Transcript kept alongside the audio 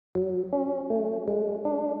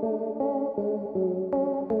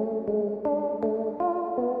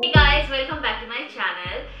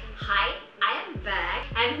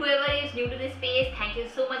you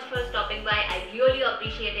so much for stopping by. I really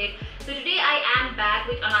appreciate it. So today I am back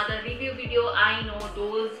with another review video. I know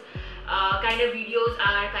those kind of videos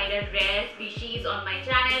are kind of rare species on my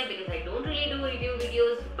channel because I don't really do review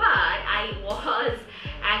videos, but I was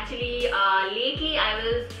actually lately I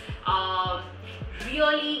was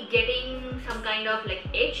really getting some kind of like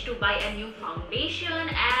itch to buy a new foundation,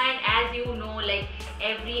 and as you know, like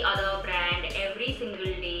every other brand every single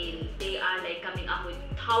day they are like coming up with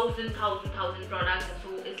thousand products, so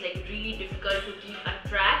it's like really difficult to keep a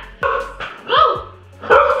track. Whoa!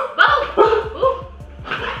 Whoa!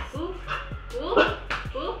 Oof. Oof.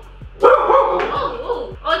 Oof.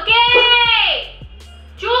 Oh, okay!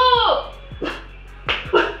 Chup!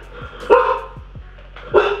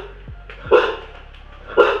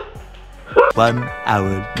 1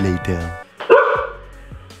 hour later.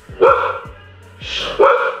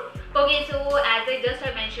 Okay, so as I just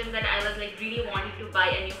have mentioned that I was like really wanting to buy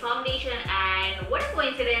a new foundation, and what a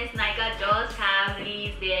coincidence, Nykaa just have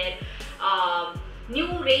released their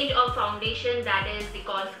new range of foundation that is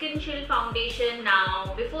called SkinShield Foundation.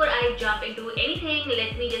 Now before I jump into anything,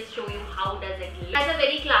 let me just show you how does it look. It has a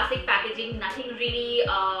very classic packaging, nothing really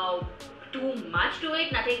too much to it,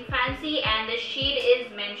 nothing fancy, and the shade is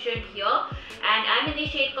mentioned here, and I'm in the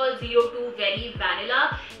shade called 02 Very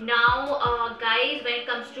Vanilla. Now guys, when it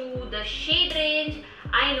comes to the shade range,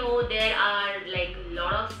 I know there are like a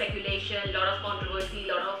lot of speculation, a lot of controversy,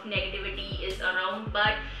 a lot of negativity is around,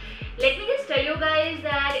 but let me just tell you guys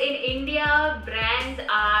that in India brands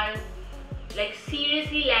are like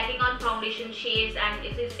seriously lacking on foundation shades, and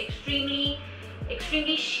it is extremely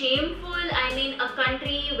shameful. I mean, a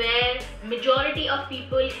country where majority of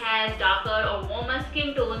people has darker or warmer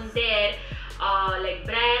skin tones, there like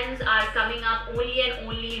brands are coming up only and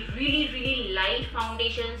only really light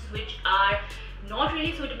foundations which are not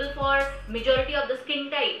really suitable for majority of the skin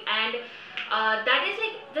type, and that is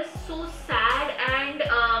like just so sad. And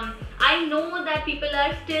I know that people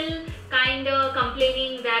are still kind of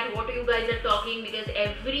complaining that what you guys are talking, because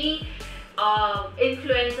every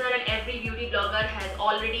influencer and every beauty blogger has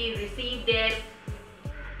already received their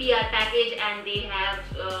PR package and they have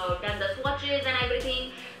done the swatches and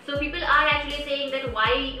everything. So people are actually saying that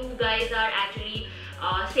why you guys are actually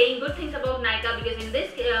saying good things about Nykaa, because in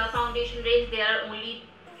this foundation range there are only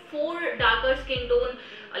 4 darker skin tone,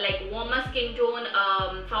 like warmer skin tone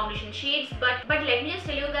foundation shades, but let me just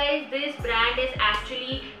tell you guys, this brand is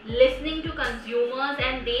actually listening to consumers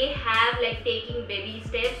and they have like taking baby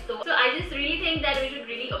steps. So I just really think that we should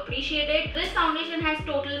really appreciate it. This foundation has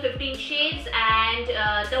total 15 shades, and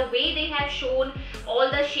the way they have shown all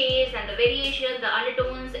the shades and the variations, the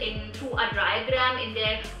undertones in through a diagram in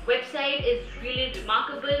their website is really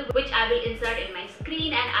remarkable, which I will insert in my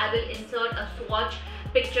screen, and I will insert a swatch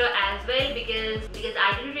picture as well, because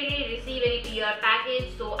I didn't really receive any PR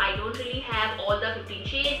package, so I don't really have all the 15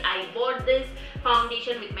 shades. I bought this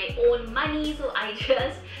foundation with my own money, so I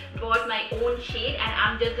just bought my own shade and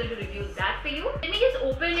I'm just going to review that for you. Let me just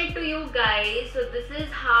open it to you guys. So this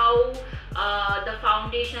is how the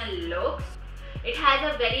foundation looks. It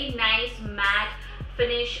has a very nice matte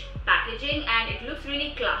finish packaging and it looks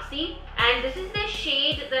really classy, and this is the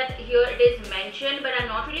shade that here it is mentioned, but I'm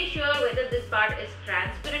not really sure whether this part is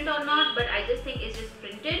transparent or not, but I just think it's just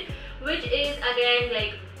printed, which is again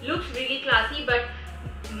like looks really classy. But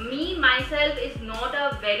me myself is not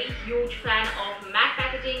a very huge fan of matte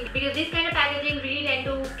packaging, because this kind of packaging really tend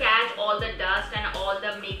to catch all the dust and all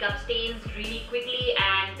the makeup stains really quickly,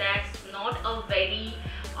 and that's not a very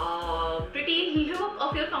pretty look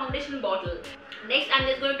of your foundation bottle. Next, I'm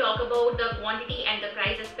just going to talk about the quantity and the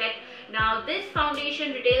price aspect. Now this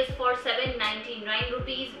foundation retails for 799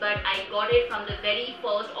 rupees, but I got it from the very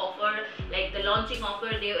first offer, like the launching offer.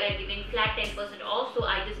 They were giving flat 10% off, so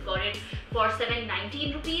I just got it for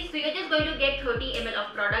 719 rupees. So you're just going to get 30 ml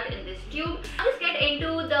of product in this tube. Let's get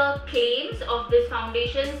into the claims of this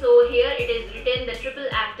foundation. So here it is written: the triple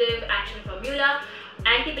active action formula,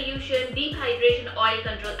 anti-pollution, deep hydration, oil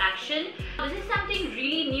control action. This is something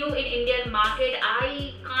really new in Indian market.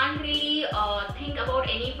 I can't really think about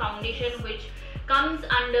any foundation which comes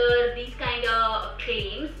under these kind of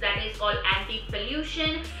claims, that is called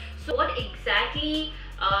anti-pollution. So what exactly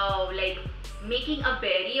like making a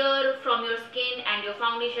barrier from your skin and your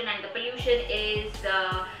foundation and the pollution is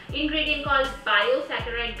the ingredient called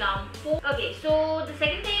biosaccharide gum 4. Okay, so the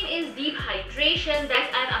second claim is deep hydration,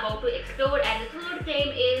 that I'm about to explore, and the third claim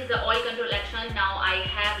is the oil control action. Now I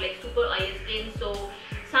have like super oily skin, so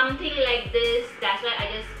something like this, that's why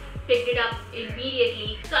I just picked it up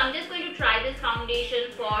immediately. So I'm just going to try this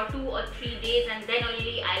foundation for 2 or 3 days, and then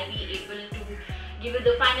only I'll be able to give you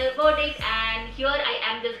the final verdict. And here I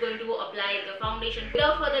am just going to apply the foundation.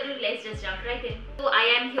 Without further ado, let's just jump right in. So I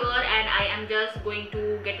am here and I am just going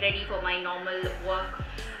to get ready for my normal work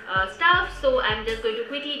stuff. So I'm just going to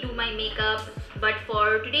quickly do my makeup. But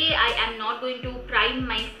for today, I am not going to prime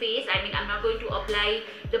my face. I mean, I'm not going to apply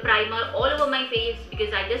the primer all over my face,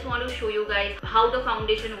 because I just want to show you guys how the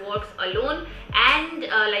foundation works alone and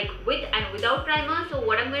like with and without primer. So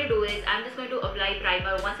what I'm going to do is I'm just going to apply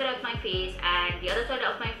primer one side of my face, and the other side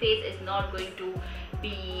of my face is not going to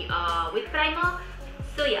be with primer.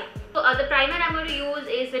 So yeah, so the primer I'm going to use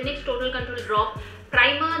is the NYX Total Control Drop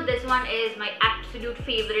Primer. This one is my absolute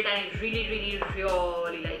favorite and I really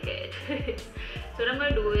like it. So what I'm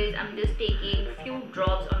going to do is I'm just taking a few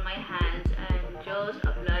drops on my hands and just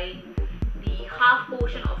applying the half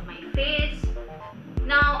portion of my face.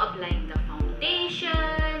 Now applying the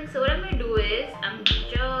foundation. So what I'm going to do is I'm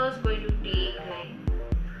just going to take like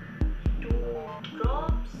 2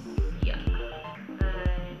 drops. Yeah.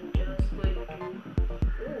 And just going to...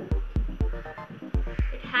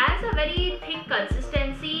 It has a very thick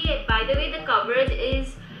consistency. By the way, the coverage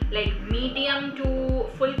is like medium to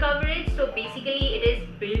full coverage, so basically it is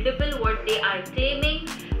buildable what they are claiming.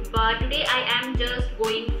 But today I am just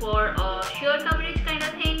going for a sheer coverage kind of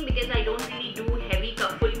thing, because I don't really do heavy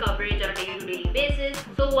full coverage on a daily to daily basis.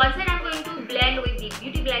 So one side I'm going to blend with the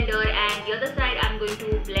beauty blender, and the other side I'm going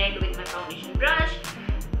to blend with my foundation brush.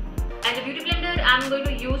 And the beauty blender I'm going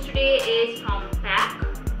to use today is from PAC.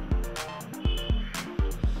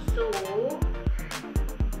 So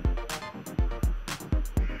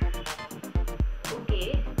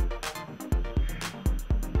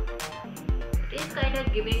kind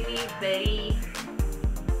of giving me very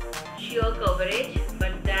sheer coverage,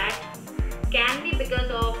 but that can be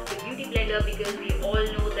because of the beauty blender, because we all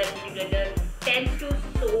know that beauty blender tends to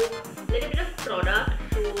soak a little bit of product,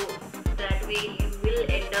 so that way you will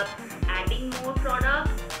end up adding more product.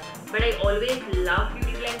 But I always love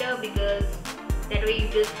beauty blender because that way you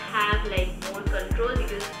just have like more control,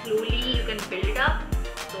 because slowly you can build it up.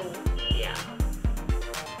 So yeah.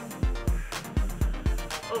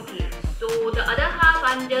 Okay, so the other half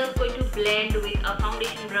I'm just going to blend with a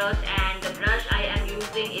foundation brush, and the brush I am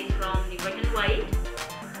using is from the WetNWild.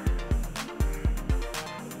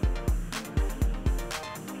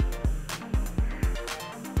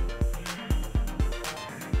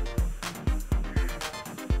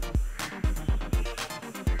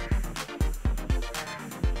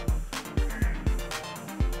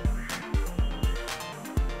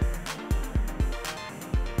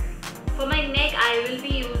 For my neck, I will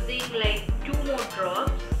be using like 2 more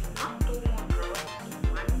drops. Not 2 more drops,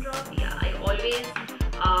 1 drop. Yeah, I always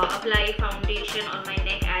apply foundation on my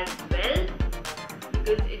neck as well,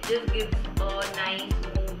 because it just gives a nice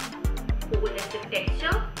smooth holistic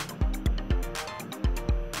texture.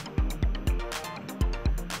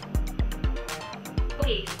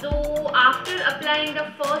 Okay, so after applying the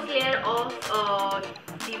first layer of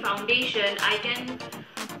the foundation, I can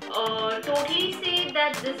totally say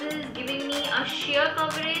that this is giving me a sheer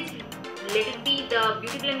coverage. Let it be the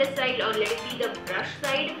beauty blender side or let it be the brush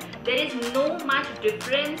side, there is no much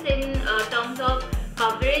difference in terms of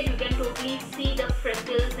coverage. You can totally see the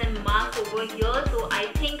freckles and marks over here. So I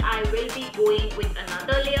think I will be going with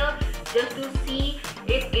another layer just to see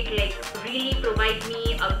if it like really provides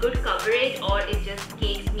me a good coverage or it just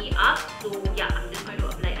cakes me up. So yeah, I'm just going to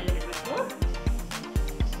apply a little bit more.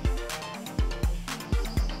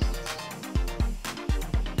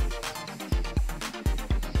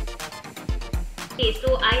 Okay,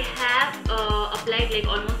 so I have applied like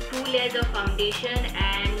almost 2 layers of foundation,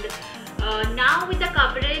 and now with the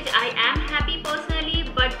coverage I am happy personally,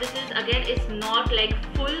 but this is again, it's not like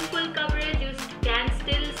full coverage. You can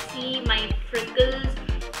still see my freckles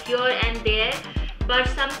here and there. But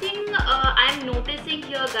something I'm noticing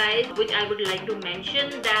here, guys, which I would like to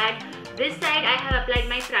mention, that this side I have applied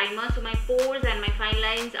my primer, so my pores and my fine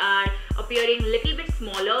lines are appearing little bit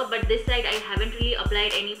smaller, but this side I haven't really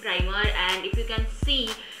applied any primer. And if you can see,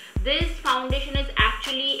 this foundation is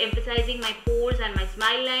actually emphasizing my pores and my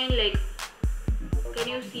smile line. Like, can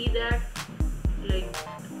you see that? Like,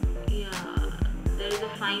 yeah, there is a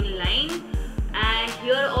fine line, and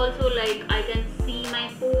here also like I can see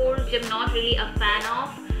my pores, which I'm not really a fan of.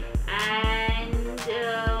 And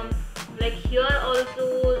like here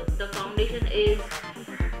also the foundation is,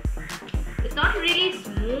 it's not really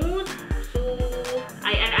smooth. So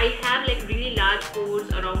I have like really large pores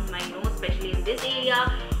around my nose, especially in this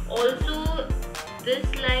area. Also this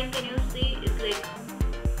line, can you see, it's like,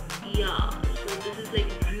 yeah, so this is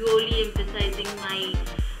like really emphasizing my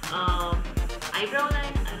eyebrow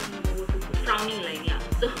line. I don't know what to put, frowning line, yeah.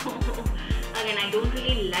 So Again, I don't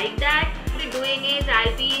really like that. What I'm doing is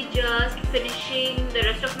I'll be just finishing the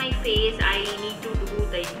rest of my face. I need to do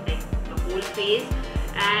the whole face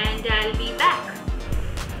and I'll be back.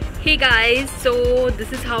 Hey guys, so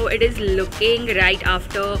this is how it is looking right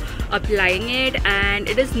after applying it, and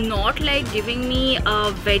it is not like giving me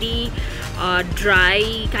a very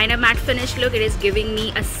dry kind of matte finish look. It is giving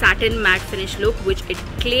me a satin matte finish look, which it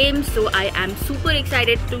claims. So I am super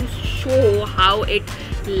excited to show how it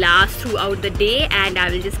lasts throughout the day, and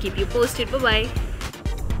I will just keep you posted. Bye bye.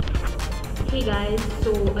 Hey guys,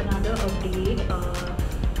 so another update.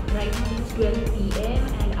 Right now it's 12 PM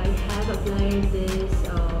and I have applied this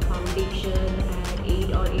foundation at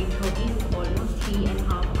 8 or 8:30, so almost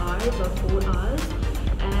 3.5 hours or 4 hours,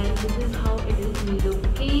 and this is how it is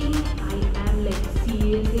looking. I am like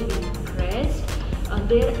seriously impressed.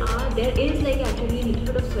 There is like actually a little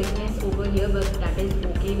bit of sweatness over here, but that is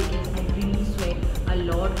okay because I really sweat a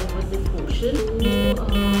lot over this portion. So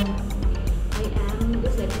I am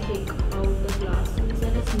just let me take out the glasses,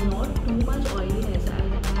 and it's not too much oiliness. I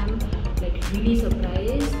am like really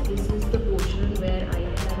surprised. This is the portion where I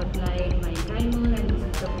have applied my primer, and this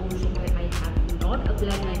is the portion where I have not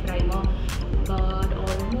applied my primer, but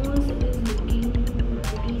almost it is looking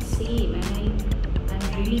pretty same, and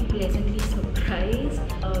I'm really pleasantly surprised.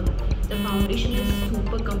 The foundation is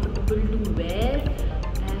super comfortable to wear,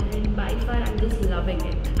 and by far I'm just loving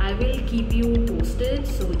it. I will keep you posted,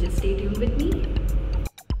 so just stay tuned with me.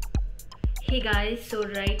 Hey guys, so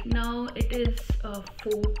right now it is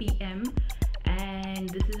 4 PM and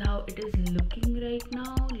this is how it is looking right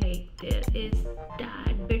now. Like there is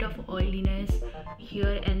that bit of oiliness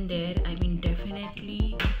here and there. I mean,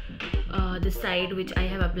 definitely the side which I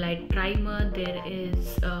have applied primer, there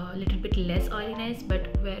is a little bit less oiliness, but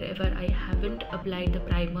wherever I haven't applied the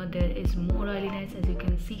primer, there is more oiliness, as you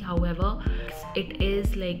can see. However, it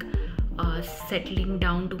is like settling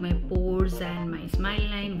down to my pores and my smile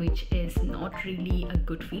line, which is not really a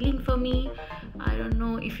good feeling for me. I don't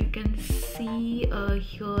know if you can see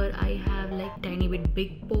here I have like tiny bit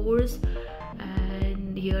big pores,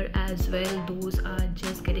 and here as well those are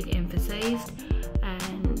just getting emphasized,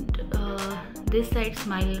 and this side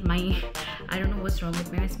smile, I don't know what's wrong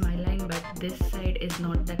with my smile line, but this side is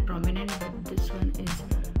not that prominent, but this one is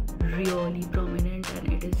really prominent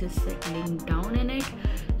and it is just settling down in it.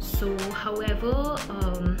 So however,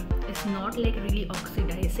 it's not like really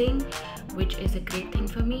oxidizing, which is a great thing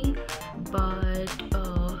for me, but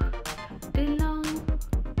till now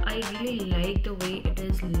I really like the way it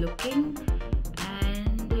is looking,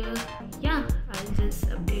 and yeah, I'll just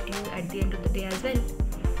update you at the end of the day as well.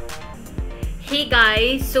 Hey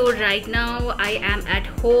guys, so right now I am at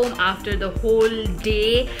home after the whole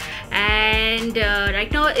day, and right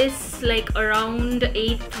now it's like around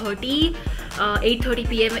 8:30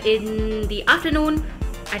 PM in the afternoon,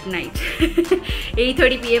 at night.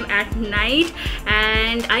 8:30 PM at night,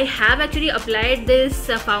 and I have actually applied this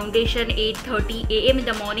foundation 8:30 AM in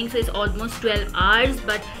the morning, so it's almost 12 hours,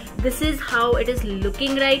 but this is how it is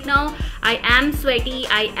looking right now. I am sweaty,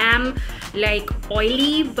 I am like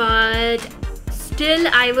oily, but still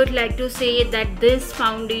I would like to say that this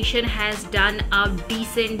foundation has done a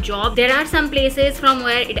decent job. There are some places from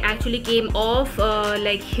where it actually came off,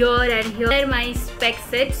 like here and here my spec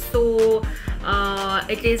sits, so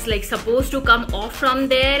it is like supposed to come off from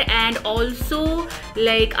there, and also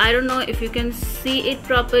like I don't know if you can see it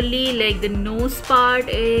properly, like the nose part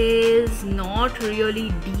is not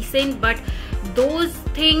really decent, but those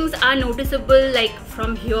things are noticeable like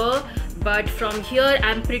from here, but from here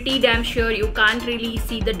I'm pretty damn sure you can't really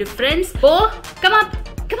see the difference. Oh, come up,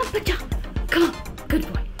 bacha, come on, good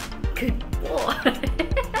boy, good boy.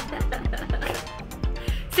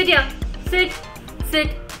 Sit here, sit.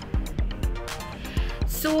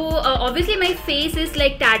 So obviously my face is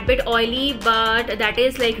like tad bit oily, but that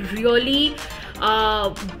is like really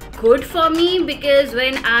good for me, because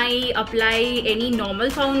when I apply any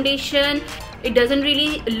normal foundation, it doesn't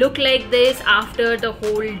really look like this after the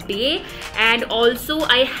whole day. And also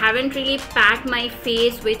I haven't really packed my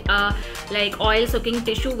face with like oil soaking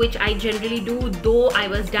tissue, which I generally do, though I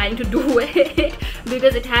was dying to do it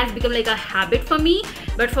because it has become like a habit for me.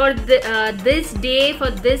 But for this day,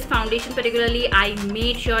 for this foundation particularly, I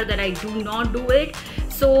made sure that I do not do it.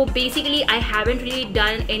 So basically I haven't really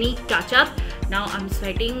done any touch up. Now I'm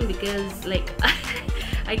sweating because like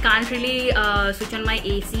I can't really switch on my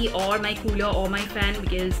AC or my cooler or my fan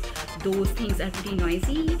because those things are pretty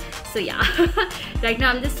noisy. So yeah, right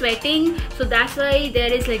now I'm just sweating, so that's why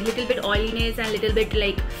there is like little bit oiliness and little bit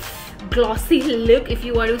like glossy look, if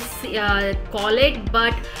you want to call it.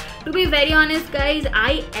 But to be very honest guys,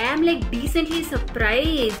 I am like decently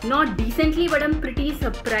surprised, not decently but I'm pretty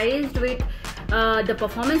surprised with the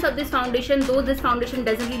performance of this foundation. Though this foundation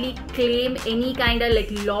doesn't really claim any kind of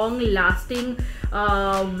like long lasting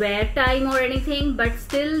wear time or anything, but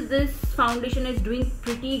still this foundation is doing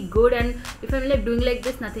pretty good, and if I'm like doing like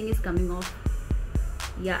this, nothing is coming off.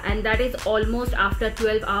 Yeah, and that is almost after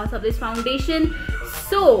 12 hours of this foundation.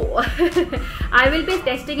 So I will be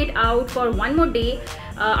testing it out for one more day.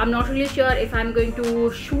 I'm not really sure if I'm going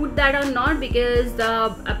to shoot that or not, because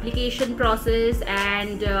the application process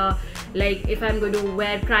and like if I'm going to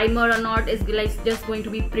wear primer or not is like just going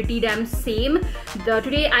to be pretty damn same.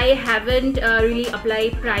 Today I haven't really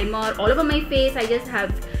applied primer all over my face. I just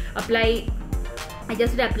apply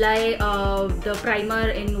the primer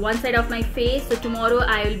in one side of my face. So tomorrow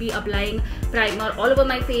I will be applying primer all over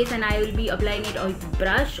my face, and I will be applying it with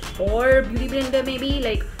brush or beauty blender, maybe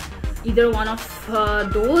like either one of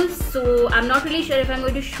those. So I'm not really sure if I'm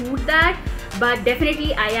going to shoot that, but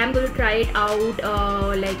definitely I am going to try it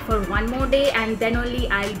out like for one more day, and then only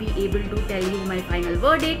I'll be able to tell you my final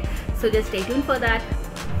verdict. So just stay tuned for that.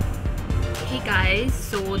 Hey guys,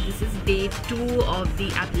 so this is day 2 of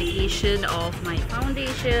the application of my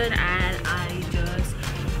foundation, and I just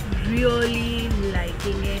really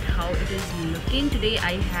liking it how it is looking. Today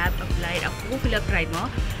I have applied a 4-filler primer,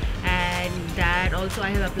 and that also I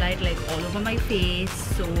have applied like all over my face.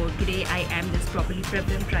 So today I am just properly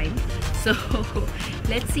prepped and primed. So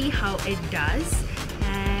let's see how it does,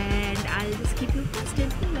 and I'll just keep you posted.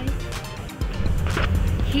 Bye.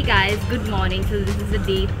 Hey guys, good morning. So this is the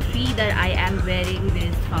day 3 that I am wearing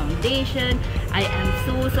this foundation. I am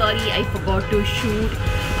so sorry I forgot to shoot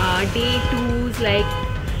day 2's like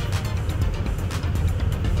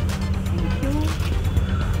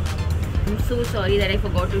I'm so sorry that I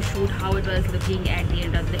forgot to shoot how it was looking at the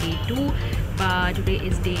end of the day 2, but today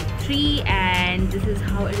is day 3 and this is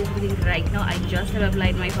how it is looking right now. I just have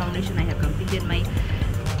applied my foundation, I have completed my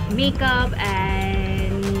makeup,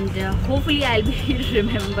 and hopefully I'll be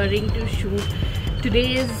remembering to shoot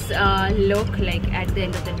today's look like at the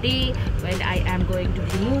end of the day when I am going to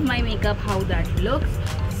remove my makeup, how that looks.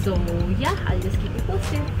 So yeah, I'll just keep you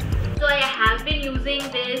posted. So I have been using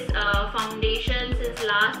this foundation since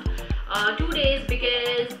last 2 days,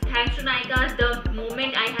 because thanks to Nykaa, the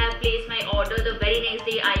moment I have placed my order, the very next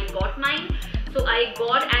day I got mine. So I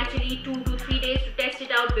got actually 2 to 3 days to test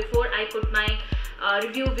it out before I put my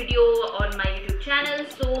review video on my YouTube channel.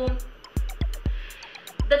 So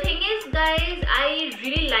the thing is guys, I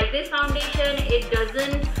really like this foundation. It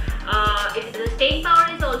doesn't the staying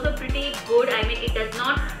power is also pretty good. I mean, it does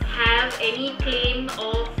not have any claim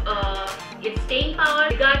of its staying power.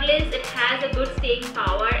 Regardless, it has a good staying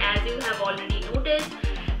power, as you have already noticed.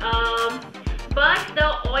 But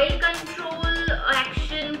the oil control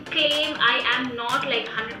action claim, I am not like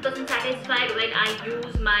 100% satisfied when I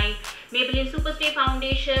use my Maybelline Super Stay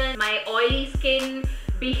foundation. My oily skin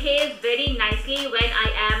behaves very nicely when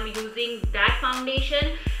I am using that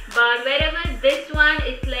foundation, but wherever this one,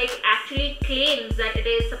 it's like actually claims that it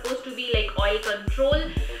is supposed to be like oil control,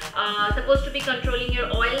 supposed to be controlling your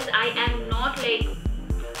oils. I am not like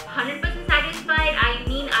 100% satisfied. I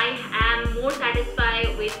mean, I am more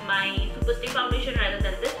satisfied with my Super Stay foundation rather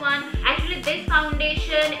than this one. Actually, this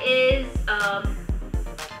foundation is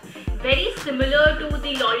very similar to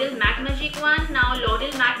the L'Oreal Matte Magic one. Now,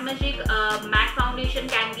 L'Oreal Matte Magic matte foundation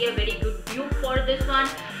can be a very good dupe for this one.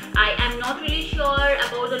 I am not really sure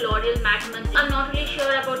about the L'Oreal Matte Magic. I'm not really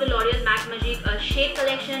sure about the L'Oreal Matte Magic shade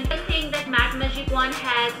collection. I think that Matte Magic one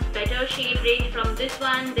has better shade range from this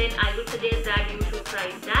one. Then I would suggest that you should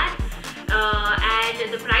try that.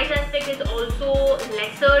 And the price aspect is also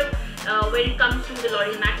lesser when it comes to the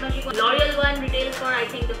L'Oreal Matte Magic one. L'Oreal one retails for I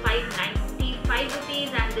think the 595 rupees,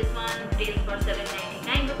 and this one retails for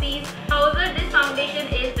 799 rupees. However, this foundation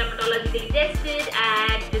is dermatologically tested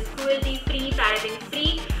and is cruelty-free,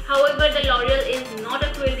 paraben-free. However, the L'Oreal is not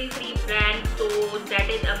a cruelty-free brand, so that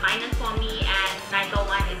is a minus for me, and Nykaa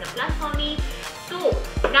one is a plus for me. So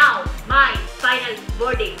now my final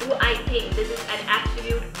verdict. Do I think this is an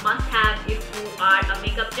absolute must-have if you are a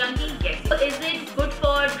makeup junkie? Yes. So is it good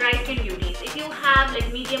for dry skin beauties? If you have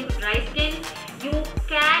like medium to dry skin, you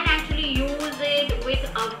can actually use it with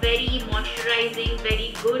a very moisturizing,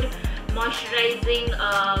 very good moisturizing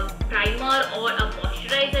primer or a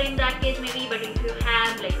moisturizer in that case maybe. But if you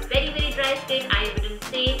have like very dry skin, I wouldn't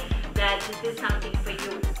say that this is something for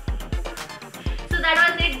you. So that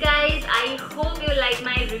was it guys. I hope you like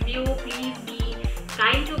my review. Please be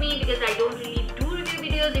kind to me because I don't really do review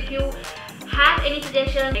videos. If you have any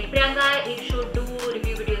suggestions like Priyanka, you should do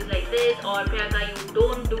review videos like this, or Priyanka, you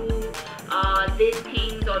don't do these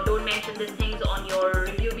things or don't mention these things on your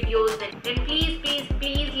review videos, then please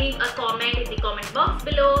leave a comment in the comment box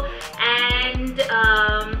below. And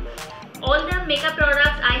all the makeup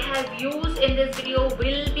products I have used in this video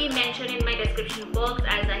will be mentioned in my description box,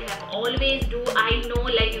 as I have always do. I know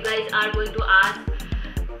like you guys are going to ask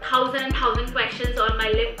thousand questions on my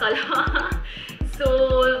lip color.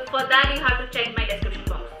 So for that you have to check my description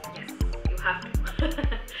box. Yes, you have to.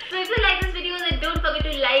 So if you like this video, then don't forget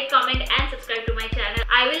to like, comment and subscribe to my channel.